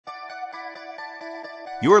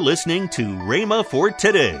You're listening to Rhema for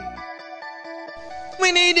Today.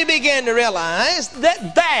 We need to begin to realize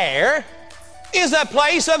that there is a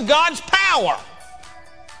place of God's power.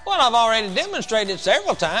 Well, I've already demonstrated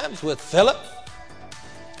several times with Philip.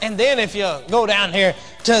 And then if you go down here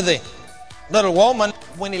to the little woman,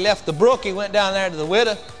 when he left the brook, he went down there to the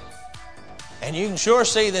widow. And you can sure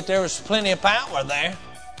see that there was plenty of power there,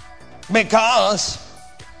 because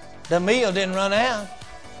the meal didn't run out,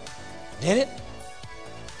 did it?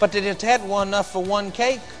 But they just had enough for one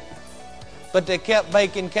cake. But they kept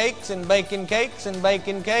baking cakes and baking cakes and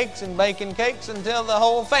baking cakes and baking cakes until the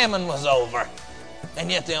whole famine was over. And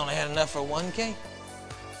yet they only had enough for one cake.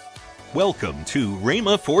 Welcome to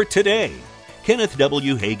Rhema for Today. Kenneth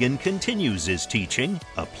W. Hagin continues his teaching,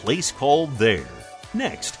 A Place Called There,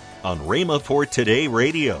 next on Rhema for Today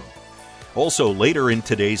Radio. Also later in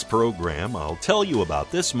today's program, I'll tell you about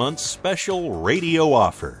this month's special radio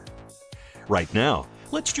offer. Right now,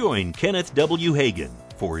 let's join Kenneth W. Hagin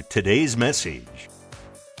for today's message.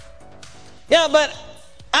 Yeah, but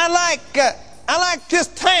I like this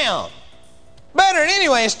town better.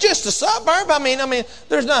 Anyway, it's just a suburb. I mean,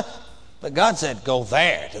 there's not. But God said, go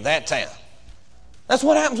there, to that town. That's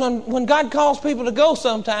what happens when God calls people to go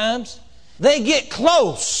sometimes. They get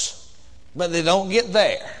close, but they don't get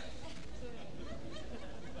there.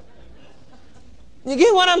 You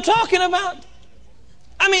get what I'm talking about?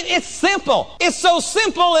 I mean, it's simple. It's so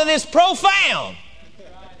simple and it's profound.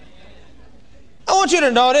 I want you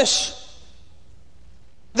to notice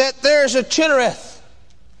that there's a Chinnereth.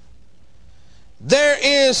 There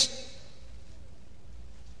is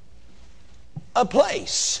a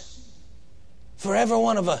place for every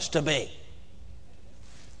one of us to be.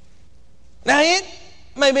 Now, it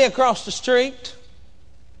may be across the street,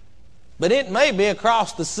 but it may be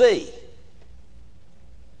across the sea.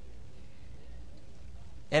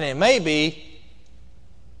 And it may be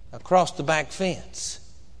across the back fence.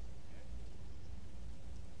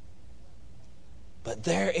 But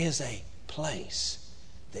there is a place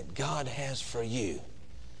that God has for you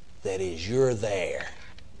that is your there.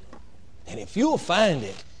 And if you'll find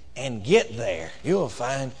it and get there, you'll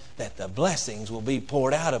find that the blessings will be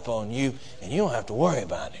poured out upon you and you don't have to worry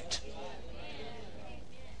about it.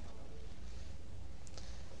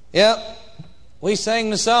 Yep, we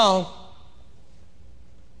sang the song,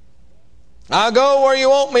 I'll go where you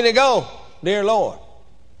want me to go, dear Lord.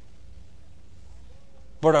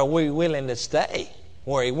 But are we willing to stay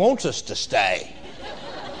where He wants us to stay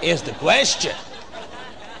is the question.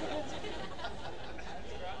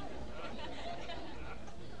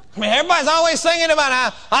 I mean, everybody's always singing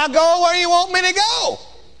about I'll go where you want me to go.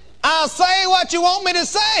 I'll say what you want me to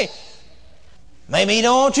say. Maybe He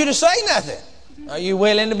don't want you to say nothing. Are you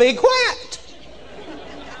willing to be quiet?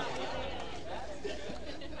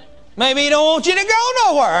 Maybe He don't want you to go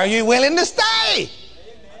nowhere. Are you willing to stay?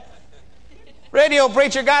 Radio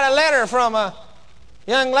preacher got a letter from a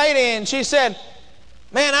young lady, and she said,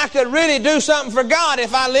 man, I could really do something for God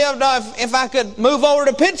if I could move over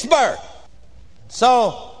to Pittsburgh.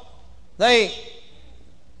 So they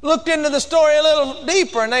looked into the story a little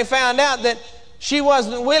deeper, and they found out that she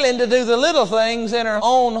wasn't willing to do the little things in her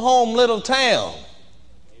own home little town.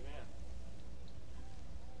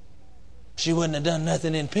 She wouldn't have done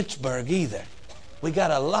nothing in Pittsburgh either. We got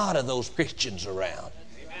a lot of those Christians around.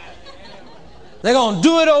 They're going to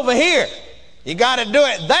do it over here. You got to do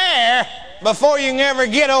it there before you can ever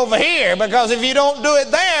get over here, because if you don't do it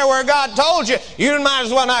there where God told you, you might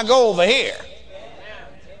as well not go over here.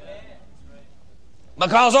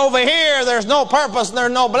 Because over here there's no purpose and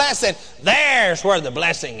there's no blessing. There's where the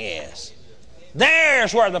blessing is.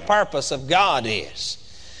 There's where the purpose of God is.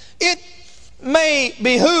 It may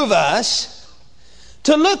behoove us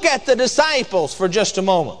to look at the disciples for just a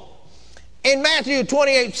moment. In Matthew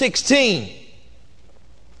 28:16,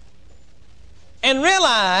 and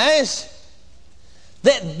realize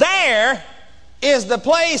that there is the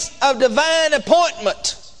place of divine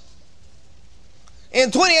appointment.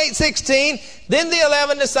 In 28:16, then the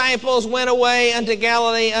 11 disciples went away unto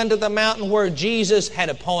Galilee, unto the mountain where Jesus had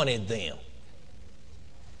appointed them.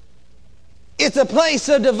 It's a place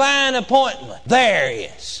of divine appointment. There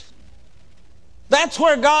is. That's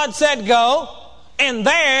where God said go, and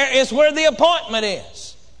there is where the appointment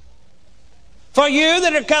is. For you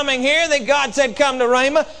that are coming here, that God said come to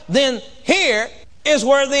Rhema, then here is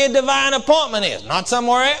where the divine appointment is, not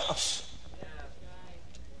somewhere else.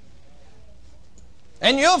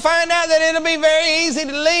 And you'll find out that it'll be very easy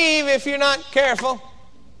to leave if you're not careful.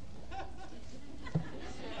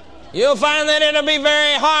 You'll find that it'll be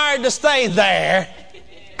very hard to stay there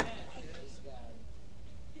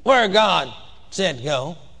where God said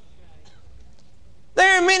go.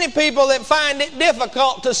 There There are many people that find it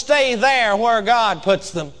difficult to stay there where God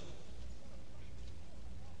puts them.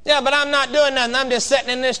 Yeah, but I'm not doing nothing. I'm just sitting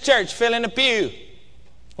in this church filling a pew.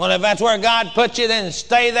 Well, if that's where God puts you, then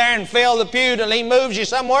stay there and fill the pew till He moves you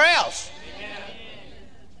somewhere else.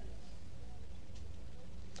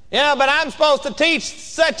 Yeah, but I'm supposed to teach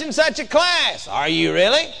such and such a class. Are you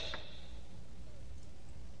really?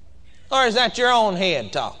 Or is that your own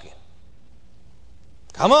head talking?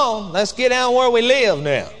 Come on, let's get down where we live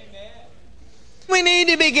now. We need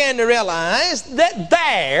to begin to realize that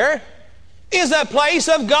there is a place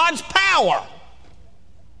of God's power.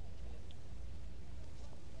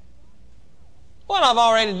 Well, I've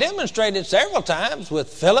already demonstrated several times with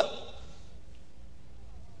Philip.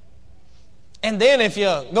 And then if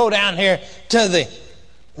you go down here to the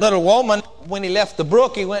little woman, when he left the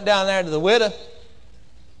brook, he went down there to the widow.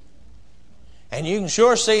 And you can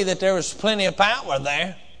sure see that there was plenty of power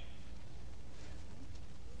there.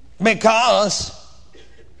 Because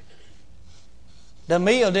the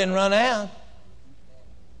meal didn't run out.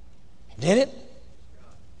 Did it?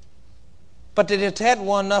 But they just had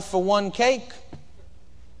enough for one cake.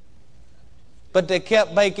 But they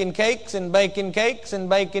kept baking cakes and baking cakes and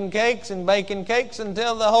baking cakes and baking cakes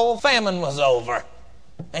until the whole famine was over.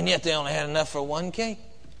 And yet they only had enough for one cake.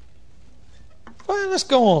 Well, let's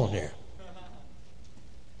go on here.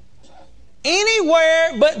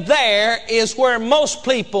 Anywhere but there is where most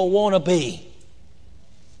people want to be.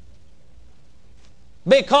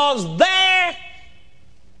 Because there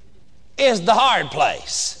is the hard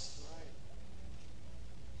place.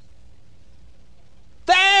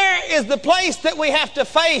 There is the place that we have to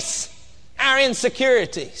face our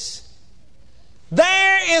insecurities.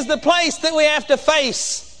 There is the place that we have to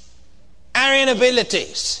face our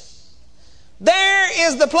inabilities. There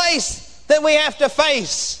is the place that we have to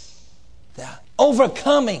face the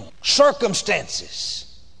overcoming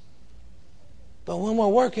circumstances. But when we're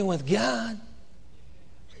working with God,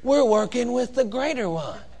 we're working with the greater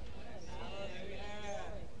one.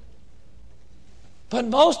 But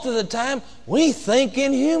most of the time, we think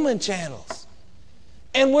in human channels.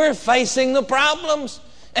 And we're facing the problems,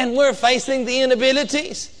 and we're facing the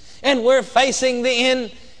inabilities, and we're facing the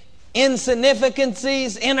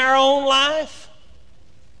insignificancies in our own life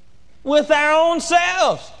with our own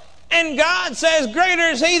selves. And God says, greater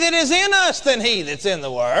is He that is in us than he that's in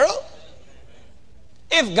the world.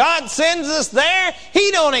 If God sends us there, He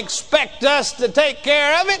don't expect us to take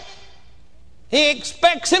care of it. He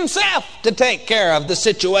expects Himself to take care of the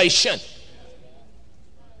situation.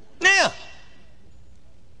 Now,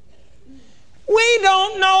 we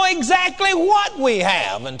don't know exactly what we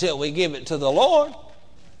have until we give it to the Lord.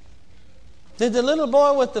 Did the little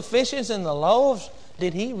boy with the fishes and the loaves,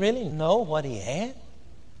 did he really know what he had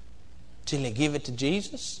till he gave it to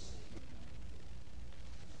Jesus?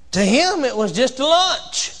 To him, it was just a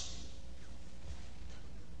lunch.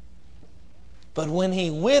 But when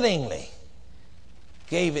he willingly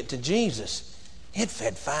gave it to Jesus, it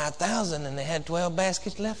fed 5,000 and they had 12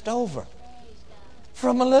 baskets left over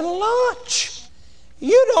from a little lunch.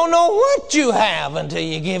 You don't know what you have until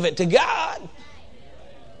you give it to God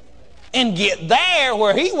and get there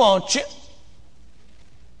where He wants you.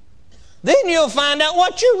 Then you'll find out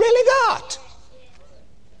what you really got.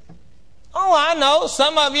 Oh, I know.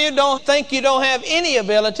 Some of you don't think you don't have any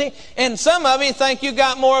ability, and some of you think you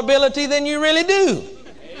got more ability than you really do.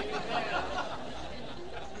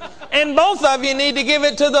 And both of you need to give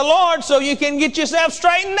it to the Lord so you can get yourself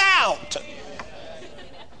straightened out.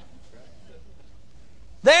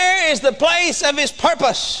 There is the place of His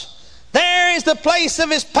purpose. There is the place of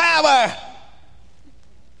His power.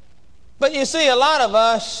 But you see, a lot of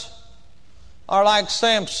us are like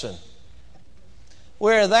Samson.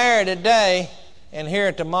 We're there today and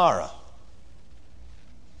here tomorrow.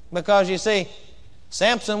 Because you see,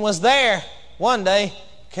 Samson was there one day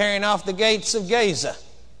carrying off the gates of Gaza.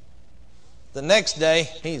 The next day,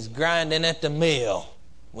 he's grinding at the mill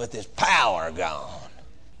with his power gone.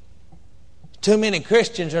 Too many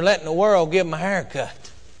Christians are letting the world give them a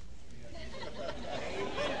haircut.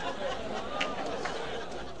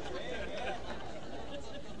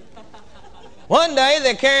 One day,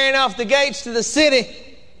 they're carrying off the gates to the city.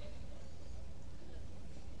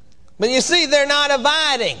 But you see, they're not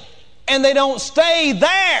abiding, and they don't stay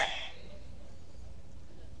there.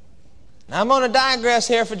 Now, I'm going to digress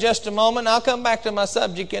here for just a moment. I'll come back to my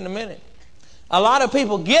subject in a minute. A lot of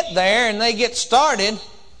people get there and they get started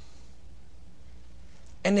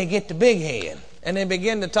and they get the big head and they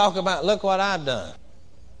begin to talk about, look what I've done.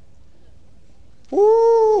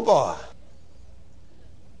 Woo, boy.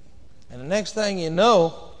 And the next thing you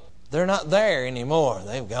know, they're not there anymore.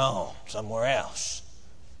 They've gone somewhere else.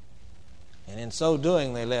 And in so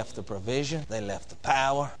doing, they left the provision, they left the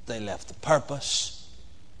power, they left the purpose.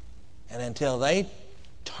 And until they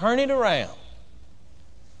turn it around,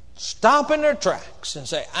 stop in their tracks and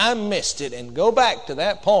say, I missed it, and go back to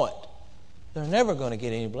that point, they're never going to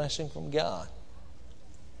get any blessing from God.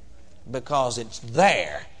 Because it's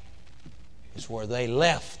there is where they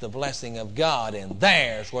left the blessing of God, and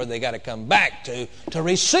there's where they got to come back to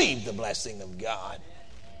receive the blessing of God.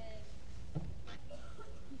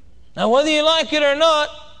 Now, whether you like it or not,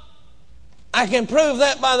 I can prove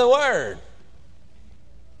that by the Word.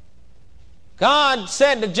 God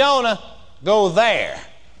said to Jonah, go there.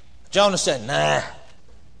 Jonah said, nah,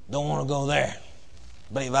 don't want to go there.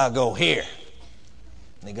 Believe I'll go here.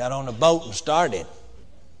 And he got on the boat and started.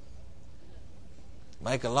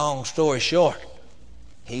 Make a long story short,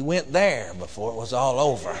 he went there before it was all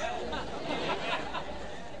over.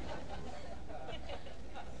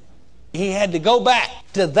 He had to go back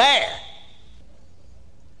to there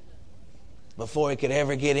before he could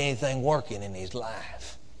ever get anything working in his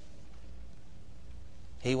life.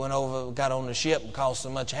 He went over, got on the ship and caused so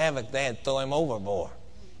much havoc they had to throw him overboard.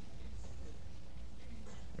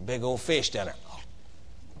 A big old fish down there.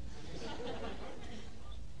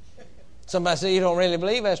 Somebody said, you don't really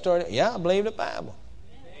believe that story? Yeah, I believe the Bible.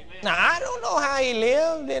 Amen. Now, I don't know how he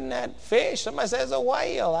lived in that fish. Somebody says a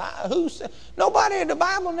whale. Nobody in the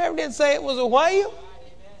Bible never did say it was a whale.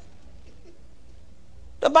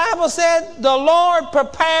 The Bible said the Lord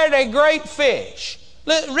prepared a great fish.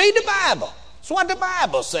 Read the Bible. That's what the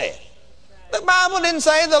Bible said. The Bible didn't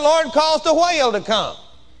say the Lord caused a whale to come.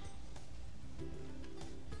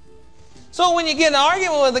 So when you get in an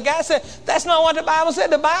argument with a guy, say, that's not what the Bible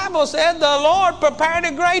said. The Bible said the Lord prepared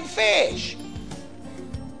a great fish.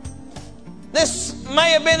 This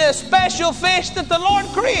may have been a special fish that the Lord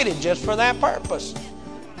created just for that purpose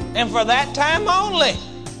and for that time only.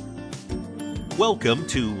 Welcome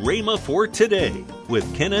to Rhema for Today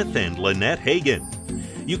with Kenneth and Lynette Hagin.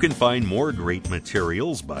 You can find more great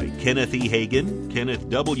materials by Kenneth E. Hagin, Kenneth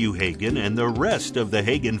W. Hagin, and the rest of the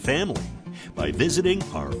Hagin family by visiting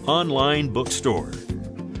our online bookstore.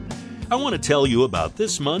 I want to tell you about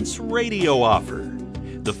this month's radio offer.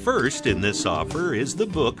 The first in this offer is the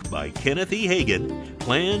book by Kenneth E. Hagin,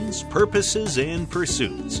 Plans, Purposes, and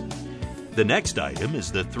Pursuits. The next item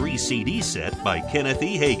is the 3 CD set by Kenneth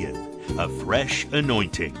E. Hagin, A Fresh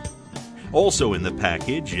Anointing. Also in the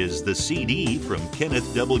package is the CD from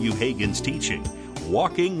Kenneth W. Hagin's teaching,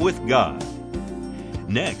 Walking with God.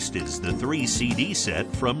 Next is the 3 CD set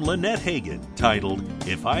from Lynette Hagin titled,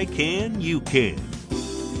 If I Can, You Can.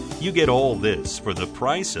 You get all this for the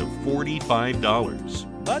price of $45.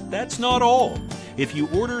 But that's not all. If you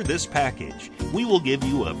order this package, we will give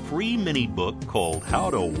you a free mini book called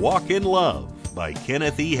How to Walk in Love by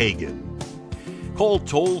Kenneth E. Hagin. Call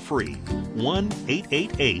toll-free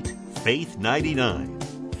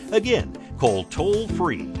 1-888-FAITH-99. Again, call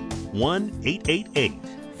toll-free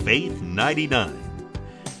 1-888-FAITH-99.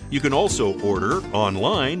 You can also order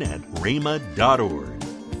online at rhema.org.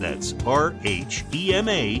 That's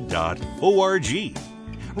RHEMA.org.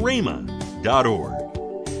 rhema.org.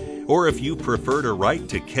 Or if you prefer to write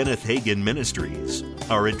to Kenneth Hagin Ministries,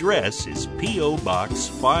 our address is P.O. Box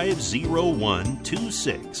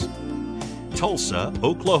 50126, Tulsa,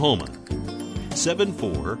 Oklahoma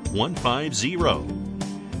 74150.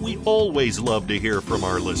 We always love to hear from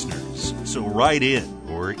our listeners, so write in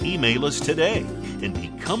or email us today and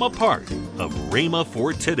become a part of Rhema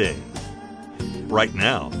for Today. Right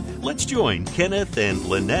now, let's join Kenneth and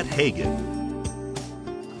Lynette Hagin.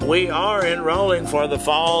 We are enrolling for the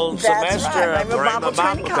fall semester of Rhema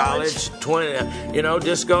Bible College. Just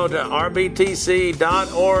go to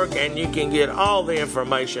rbtc.org and you can get all the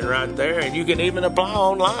information right there, and you can even apply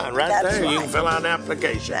online right there. Right. You can fill out an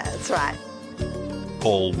application. That's right.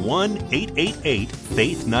 Call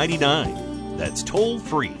 1-888-FAITH-99. That's toll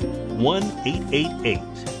free.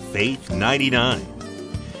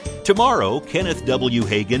 1-888-FAITH-99. Tomorrow, Kenneth W.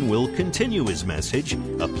 Hagin will continue his message,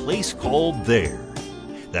 A Place Called There.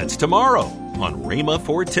 That's tomorrow on Rhema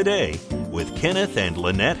for Today with Kenneth and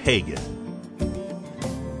Lynette Hagin.